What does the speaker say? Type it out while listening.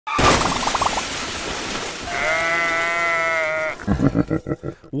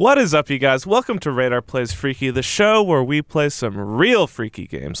What is up, you guys? Welcome to RadarPlays Freaky, the show where we play some real freaky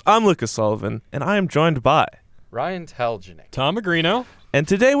games. I'm Lucas Sullivan, and I am joined by Ryan Telgenik, Tom Agrino, and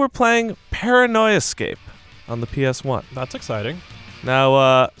today we're playing ParanoiaScape on the PS1. That's exciting. Now,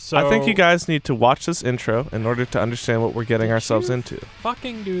 I think you guys need to watch this intro in order to understand what we're getting ourselves into.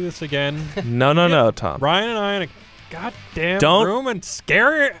 Fucking do this again. No, Tom. Ryan and I in a goddamn room and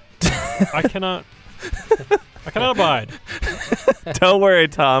scare it. I cannot abide. Don't worry,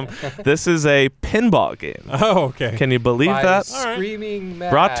 Tom. This is a pinball game. Oh, okay. Can you believe that? Screaming Mad.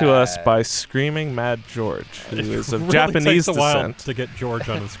 Brought to us by Screaming Mad George, who is of Japanese takes a while descent. to get George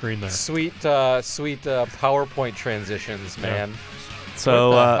on the screen there. Sweet PowerPoint transitions, man. So,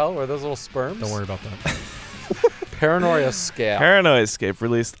 what the hell were those little sperms? Don't worry about that. ParanoiaScape. ParanoiaScape,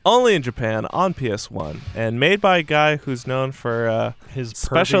 released only in Japan on PS1, and made by a guy who's known for his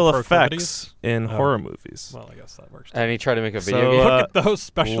special pervy effects in horror movies. Well, I guess that works. And he tried to make a video game. Look at those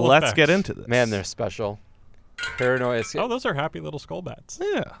special let's effects. get into this. Man, they're special. ParanoiaScape. Oh, those are happy little skull bats.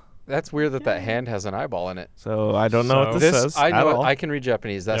 Yeah. That's weird that that hand has an eyeball in it. So I don't know what this says I at know. all. I can read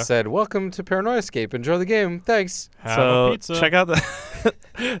Japanese. That said, "Welcome to ParanoiaScape. Enjoy the game. Thanks." Have so a pizza. check out the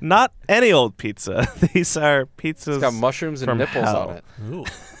not any old pizza. These are pizzas. It's got mushrooms and from nipples hell. on it. Ooh.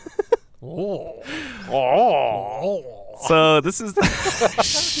 Oh. Oh. So this is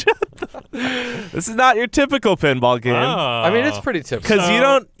this is not your typical pinball game I mean, it's pretty typical.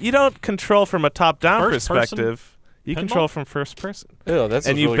 because you don't control from a top-down First person perspective. You pinball? control from first person. Ew, that's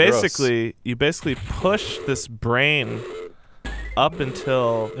And you really basically push this brain up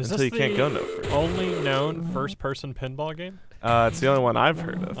until Is you this can't the go no further. only known first-person pinball game? It's the only one I've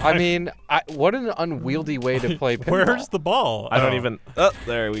heard of. I mean, what an unwieldy way to play pinball. Where's the ball? I don't even. Oh,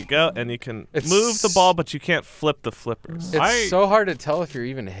 there we go. And you can move the ball, but you can't flip the flippers. It's so hard to tell if you're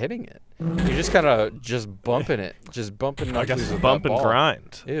even hitting it. You're just kind of bumping it, just bumping. I guess knuckles with bump that and ball.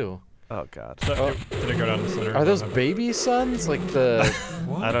 grind. Ew. Oh God. So, did it go down the center? Are those baby sons? Like the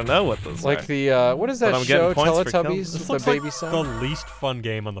What? I don't know what those are. like the what is that But I'm getting show? points for killing Teletubbies This with looks the like baby the son. least fun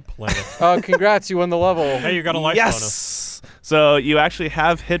game on the planet. Oh, congrats! You won the level. Hey, you got a life bonus. Yes. So you actually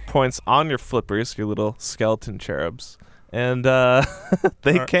have hit points on your flippers, your little skeleton cherubs, and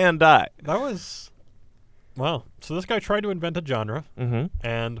they can die. That was, wow. So this guy tried to invent a genre, Mm-hmm.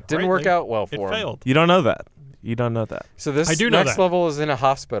 and Didn't work out well It for him. failed. You don't know that. You don't know that. So this I do know next that. level is in a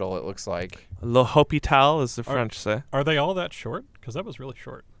hospital. It looks like. Le hôpital, as the French say. Are they all that short? Because that was really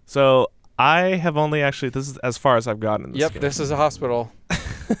short. So I have only actually. This is as far as I've gotten in this Yep, game. this is a hospital.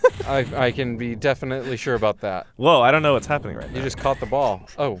 I can be definitely sure about that. Whoa! I don't know what's happening right now. You just caught the ball.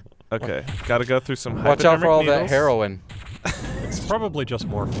 Oh, Okay, got to go through some. watch out for all hypodermic that needles. heroin. It's probably just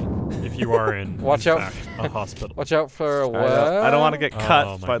morphine if you are in, Watch in out. fact, a hospital. Watch out for what? I don't want to get cut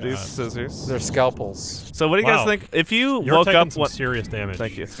Oh my by these God. scissors. They're scalpels. So what do you guys Wow. think? If you You're woke taking up some serious damage.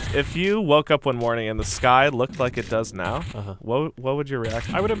 Thank you. If you woke up one morning and the sky looked like it does now, Uh-huh. what would your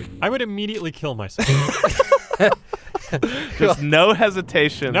reaction? I would immediately kill myself. Just no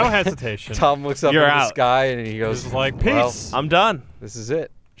hesitation. No hesitation. Tom looks up You're into the out. sky and he goes, This is like well, peace. I'm done. this is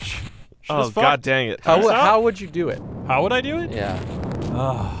it. Oh God dang it! How would you do it? How would I do it? Yeah.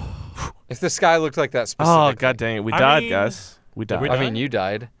 Oh. If the sky looked like that Oh specifically. God dang it! We I died, mean, guys. We died. we I die? mean, you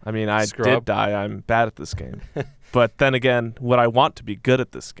died. I mean, I Screw did up. die. I'm bad at this game. But then again, would I want to be good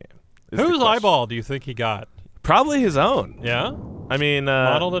at this game? is the Whose question. eyeball do you think he got? Probably his own. Yeah? I mean,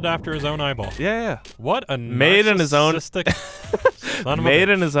 Modeled it after his own eyeball. yeah, What a Made in his own- narcissistic son of a made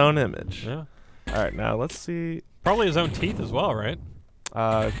in bitch. his own image. Yeah. All right, now let's see. Probably his own teeth as well, right?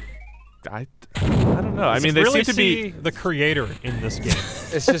 I don't know. I mean, they really seem to be. the creator in this game.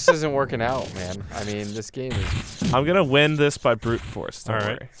 It just isn't working out, man. I mean, this game is. I'm gonna win this by brute force. Don't All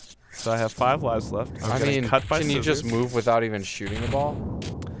right. worry. So I have 5 lives left. I'm I gonna mean, cut by can you just scissors. move without even shooting the ball?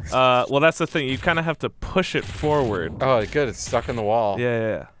 Well, that's the thing. You kind of have to push it forward. Oh, good. It's stuck in the wall.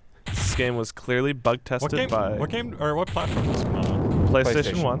 Yeah. This game was clearly bug tested by what platform does this come out on?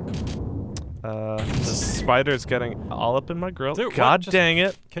 PlayStation 1. The spider's getting all up in my grill. Dude, what? God Just- dang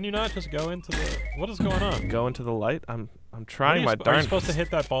it! Can you not just go into the... What is going on? Go into the light. I'm Are trying you my Are you darndest. supposed to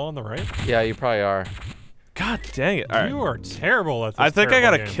hit that ball on the right? Yeah, you probably are. God dang it! All right. You are terrible at this I think I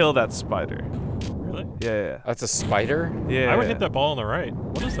terrible gotta game. kill that spider. Really? Yeah. That's a spider? Yeah. I would hit that ball on the right.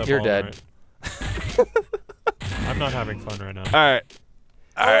 What is that You're ball on dead. the right? I'm not having fun right now. All right.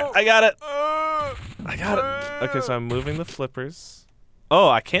 I got it. I got it. Okay, so I'm moving the flippers. Oh,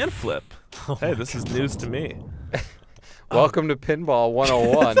 I can flip. Oh Hey, my this is God. news to me. Welcome to Pinball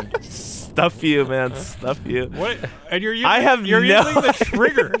 101. Stuff you, man. Stuff you. What? And you're using, you're using the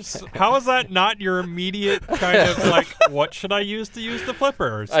triggers. How is that not your immediate kind of like, what should I use to use the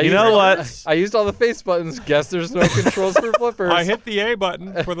flippers? You know what? I used all the face buttons. Guess there's no controls for flippers. I hit the A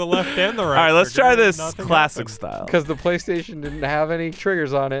button for the left and the right. All right, let's try this Nothing classic happened. style. Because the PlayStation didn't have any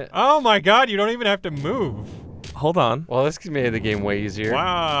triggers on it. Oh my God! You don't even have to move. Hold on. Well, this made the game way easier.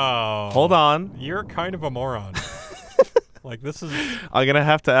 Wow. Hold on. You're kind of a moron. Like this is. I'm gonna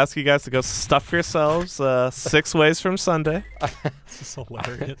have to ask you guys to go stuff yourselves 6 ways from Sunday. This is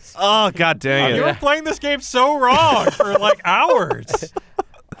hilarious. Oh, god dang You it. were playing this game so wrong for like hours.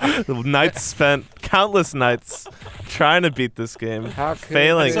 Nights spent, countless nights, trying to beat this game. How could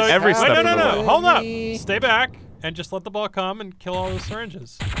Failing this every Wait, step no, of no, the no. way. Hold up. Stay back and just let the ball come and kill all those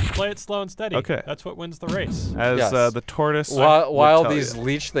syringes. Play it slow and steady. Okay. That's what wins the race. As Yes. the tortoise While would tell these you.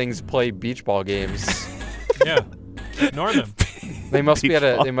 leech things play beach ball games, Yeah. Ignore them. they must be at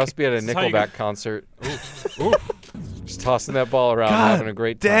a Beach That's how you Nickelback concert. Ooh. Just tossing that ball around, God having a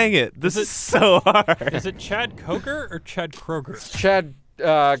great time. dang it. This is so hard. Is it Chad Coker or Chad Kroger? Chad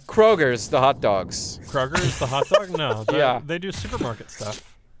Kroger's the hot dogs. Kroger is the hot dog? No. Yeah. They do supermarket stuff.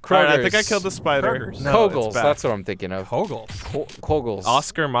 All right, I Kroger's. think I killed the spider. Kroger's. No, it's Kogels. back. That's what I'm thinking of. Kogels. Kogels.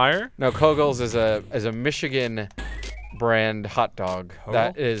 Oscar Mayer? No, Kogels is a Michigan brand hot dog Kogel?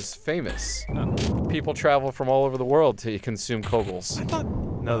 that is famous. Oh. People travel from all over the world to consume Kogels.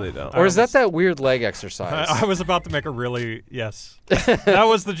 No, they don't. Or is that weird leg exercise? I was about to make a really yes. That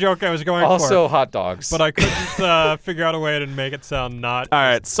was the joke I was going Also for. hot dogs. But I couldn't figure out a way to make it sound not. All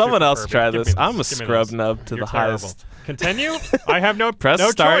right, just someone super else urban. try Give me this. I'm a Give me scrub this. nub to You're the terrible. highest. Continue. I have no Press no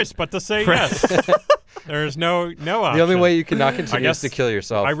start. choice but to say yes. There's no option. the only way you can not continue guess is to kill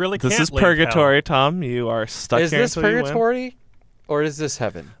yourself. I really This can't is leave hell. purgatory, Tom. You are stuck is here this until you win. purgatory or is this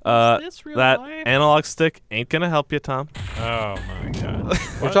heaven? Is this real That life? analog stick ain't gonna help you, Tom. Oh my God.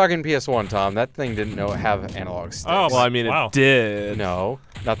 We're What? talking PS1, Tom. That thing didn't have analog sticks. Oh, Well, I mean, wow. it did. No,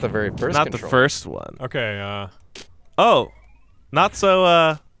 not the very first Not the controller. first one. Okay. Oh, not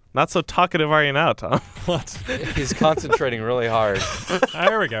so talkative are you now, Tom? Let's. He's concentrating really hard.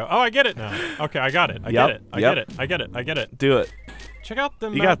 There we go. Oh, I get it now. Okay, I got it. I Yep, get it. I yep. get it. I get it. I get it. Do it. Check out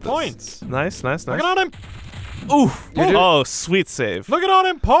them You got this. points. Nice, nice, Look nice. at all them. Oof. You're doing- Oh, sweet save. Look at all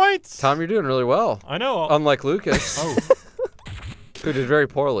them points. Tom, you're doing really well. I know. Unlike Lucas, Oh, who did very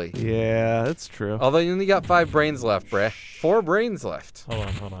poorly. Yeah, that's true. Although you only got 5 brains left, bruh. 4 brains left.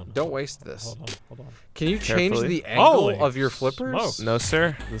 hold on. Don't waste this. Hold on. Can you change Carefully. the angle Holy of your flippers? smoke. No,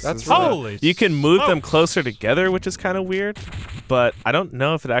 sir. This That's is, really- Holy You can move them smokes. closer together, which is kind of weird. But I don't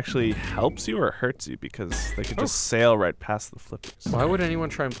know if it actually helps you or hurts you because they could just sail right past the flippers. Why would anyone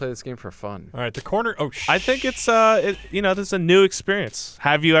try and play this game for fun? All right, the corner. Oh, I think it's this is a new experience.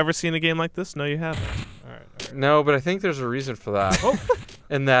 Have you ever seen a game like this? No, you haven't. All right. No, but I think there's a reason for that. Oh.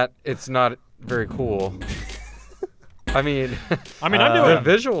 In that it's not very cool. I mean, I'm the doing.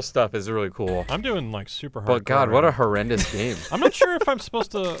 visual stuff is really cool. I'm doing like super hard. But God, what a horrendous game. I'm not sure if I'm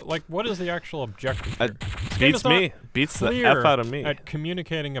supposed to like. What is the actual objective? Here? This game Beats is not me. Beats the clear F out of me. At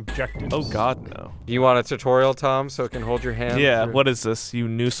communicating objectives. Oh God, no. Do you want a tutorial, Tom, so it can hold your hand? Yeah, through- what is this, you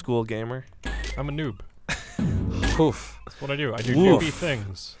new school gamer? I'm a noob. Oof. That's what I do. I do Woof. newbie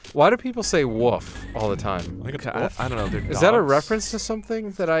things. Why do people say woof all the time? I think it's I, woof. I don't know. They're Is that a dogs. reference to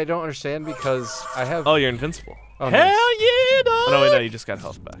something that I don't understand because I have... Oh, you're invincible. Oh, Hell nice. yeah, dog! Oh, no, wait, no, you just got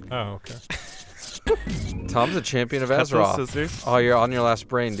health back. Oh, okay. Tom's a champion of Cut those Azeroth. scissors. Oh, you're on your last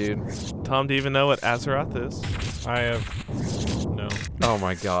brain, dude. Tom, do you even know what Azeroth is? I have no. Oh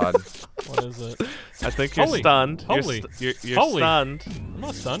my God. What is it? I think you're Holy. stunned. Holy. You're Holy. stunned. I'm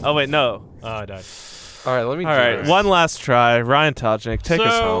not stunned. Oh, wait, no. I died. All right, let me. All do right, this. one last try. Ryan Tajnik, take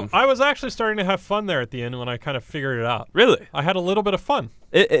us home. I was actually starting to have fun there at the end when I kind of figured it out. Really? I had a little bit of fun.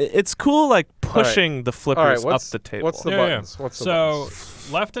 It's cool, like, pushing the flippers up what's- the table. what's the Yeah, buttons? yeah. What's the So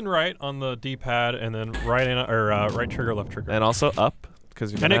buttons? left and right on the D-pad, and then right trigger, left trigger. And also up,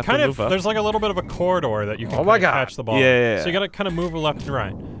 because you're And going to it have kind to of move up. there's like a little bit of a corridor that you can Oh my kinda God. catch the ball. Yeah, in. yeah, So you yeah. got to kind of move left and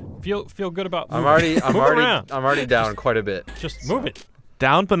right. Feel good about. I'm moving. already, Move around. I'm already down quite a bit. Just move it.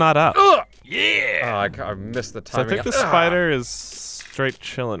 Down, but not up. Yeah. Oh, I missed the So I timing. think the spider is straight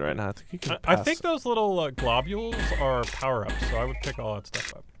chilling right now. I think you can I pass think those little globules are power-ups, so I would pick all that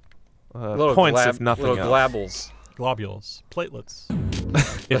stuff up. little points, if nothing little else. glabbles. Globules, platelets.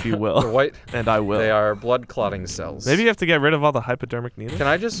 If you The will. white. And I will. They are blood clotting cells. Maybe you have to get rid of all the hypodermic needles. Can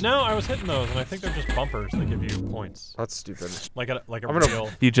I just? No, I was hitting those, and I think they're just bumpers that give you points, That's stupid. like a I'm gonna- real.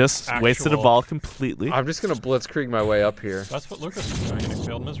 You just wasted a Actual- ball completely. I'm just gonna blitzkrieg my way up here. That's what Lucas is doing, and he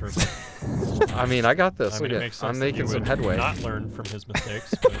failed miserably. I mean, I got this. I mean, Look it at makes sense I'm that making you some would headway. not learn from his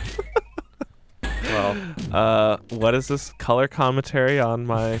mistakes, but Well. What is this color commentary on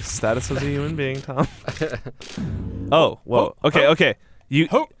my status as a human being, Tom? Oh, whoa. Okay, okay.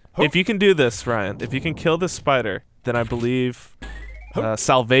 If you can do this, Ryan, if you can kill this spider, then I believe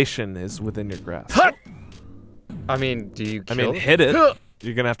salvation is within your grasp. I mean, do you kill it? Hit it.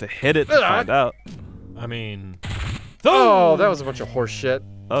 You're going to have to hit it to find out. I mean... Oh, that was a bunch of horse shit.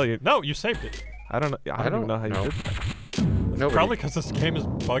 Oh, No, you saved it. I don't know. I don't even know how you did that. Probably because this game is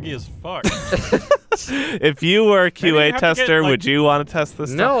buggy as fuck. If you were a QA tester, would you want to test this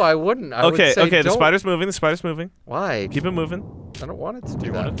stuff? No, I wouldn't. I would say the don't. spider's moving. The spider's moving. Why? Keep it moving. I don't want it to do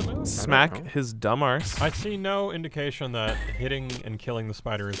you that. want it to move? Smack his dumb arse. I see no indication that hitting and killing the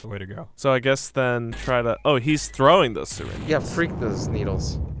spider is the way to go. So I guess then try to... Oh, he's throwing those syringes. Yeah, freak those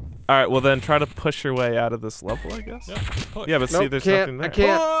needles. All right, well then try to push your way out of this level, I guess. Yeah, But see, there's nothing there. I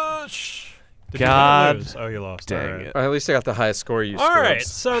can't. Push! Did God you lose? Oh, you lost. dang All right. it. At least I got the highest score you All right,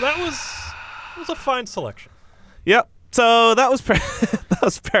 scrubs. so that was a fine selection. Yep. So that was that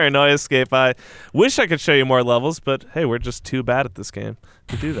was ParanoiaScape. I wish I could show you more levels, but hey, we're just too bad at this game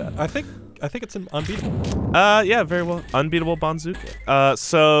to do that. I think it's unbeatable. Yeah, very well. Unbeatable Bonzuka.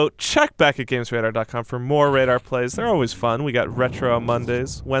 So check back at GamesRadar.com for more Radar plays. They're always fun. We got Retro on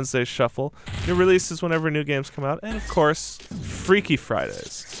Mondays, Wednesdays Shuffle, new releases whenever new games come out, and of course, Freaky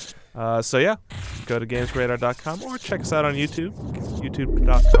Fridays. So yeah, go to GamesRadar.com or check us out on YouTube,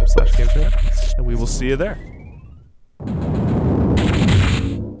 youtube.com/GamesRadar, and we will see you there.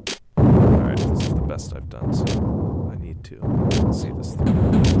 Alright, this is the best I've done, so I need to see this through.